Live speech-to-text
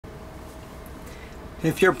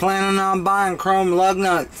If you're planning on buying chrome lug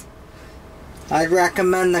nuts, I'd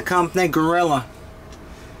recommend the company Gorilla.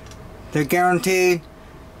 They're guaranteed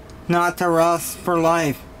not to rust for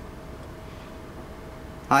life.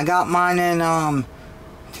 I got mine in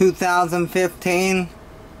 2015.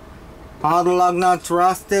 All the lug nuts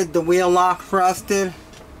rusted, the wheel locks rusted.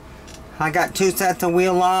 I got 2 sets of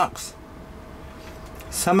wheel locks.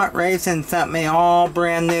 Summit Racing sent me all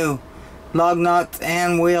brand new lug nuts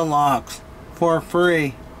and wheel locks for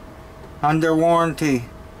free under warranty.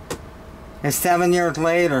 It's 7 years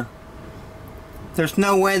later. There's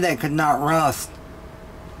no way they could not rust.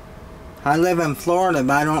 I live in Florida,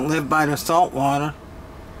 but I don't live by the salt water.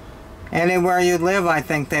 Anywhere you live, I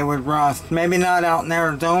think they would rust. Maybe not out in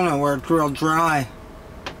Arizona where it's real dry.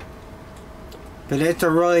 But it's a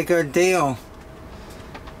really good deal.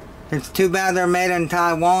 It's too bad they're made in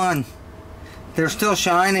Taiwan. They're still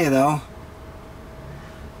shiny though.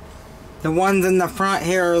 The ones in the front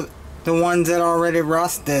here are the ones that already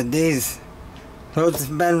rusted. Those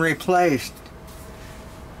have been replaced.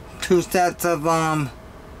 2 sets of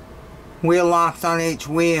wheel locks on each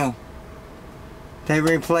wheel. They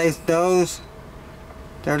replaced those.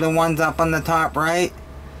 They're the ones up on the top right.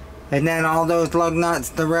 And then all those lug nuts,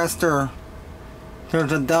 the rest are,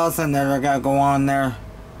 there's a dozen that are going to go on there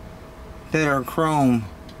that are chrome.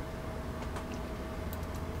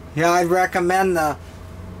 Yeah, I'd recommend the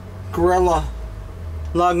Gorilla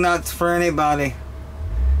lug nuts for anybody.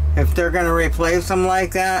 If they're going to replace them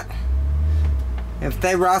like that, if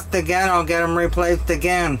they rust again, I'll get them replaced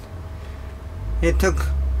again. It took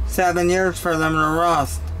 7 years for them to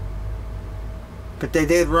rust. But they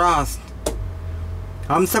did rust.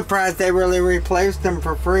 I'm surprised they really replaced them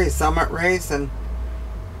for free. Summit Racing.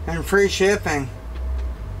 And free shipping.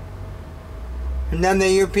 And then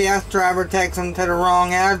the UPS driver takes them to the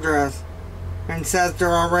wrong address and says they're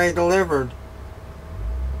already delivered.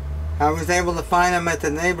 I was able to find them at the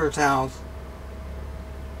neighbor's house.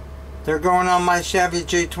 They're going on my Chevy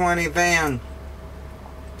G20 van.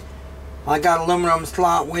 I got aluminum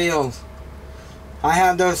slot wheels. I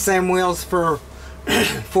had those same wheels for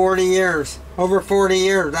 40 years. Over 40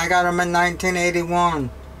 years. I got them in 1981.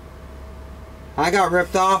 I got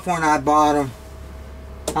ripped off when I bought them.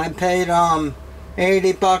 I paid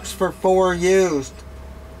 $80 for 4 used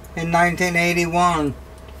in 1981.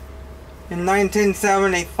 In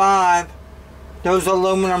 1975, those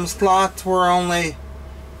aluminum slots were only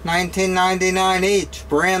 $19.99 each,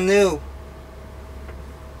 brand new.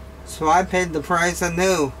 So I paid the price of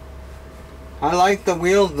new. I like the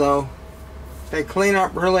wheels though. They clean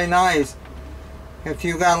up really nice if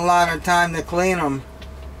you got a lot of time to clean them.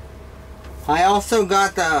 I also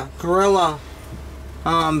got the Gorilla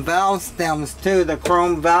valve stems too, the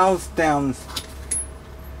chrome valve stems.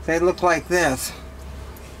 They look like this.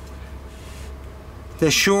 The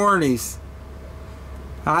shorties.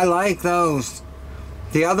 I like those.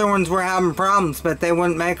 The other ones were having problems, but they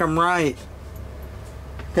wouldn't make them right.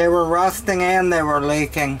 They were rusting and they were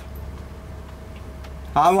leaking.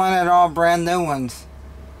 I wanted all brand new ones.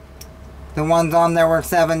 The ones on there were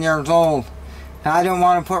 7 years old. And I didn't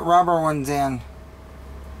want to put rubber ones in.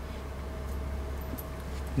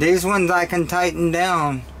 These ones I can tighten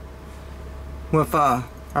down with a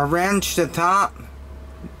wrench. The top,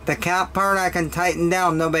 the cap part I can tighten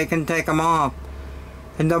down. Nobody can take them off.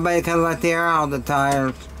 And nobody can let the air out of the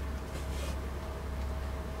tires.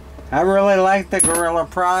 I really like the Gorilla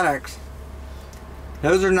products.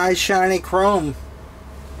 Those are nice shiny chrome.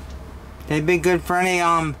 They'd be good for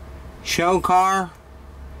any show car.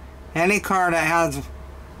 Any car that has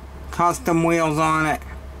custom wheels on it.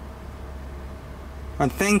 I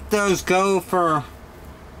think those go for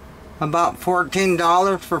about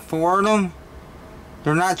 $14 for 4 of them.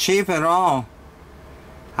 They're not cheap at all.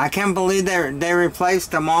 I can't believe they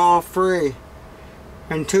replaced them all free.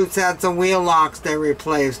 And 2 sets of wheel locks they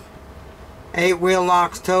replaced. 8 wheel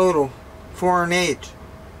locks total. 4 in each.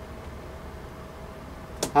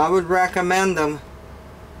 I would recommend them.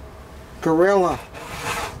 Gorilla.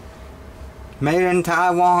 Made in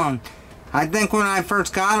Taiwan. I think when I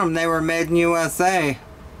first got them they were made in USA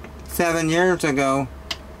 7 years ago.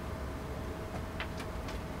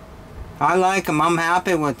 I like them. I'm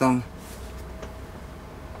happy with them.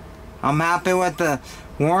 I'm happy with the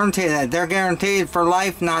warranty that they're guaranteed for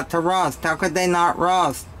life not to rust. How could they not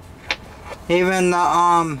rust? Even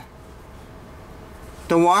the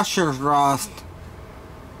washers rust.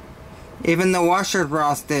 Even the washers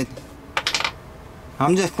rusted.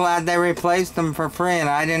 I'm just glad they replaced them for free and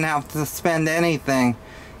I didn't have to spend anything.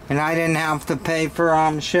 And I didn't have to pay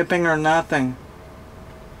for shipping or nothing.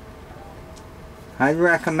 I'd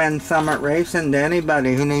recommend Summit Racing to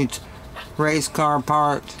anybody who needs race car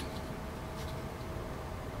parked.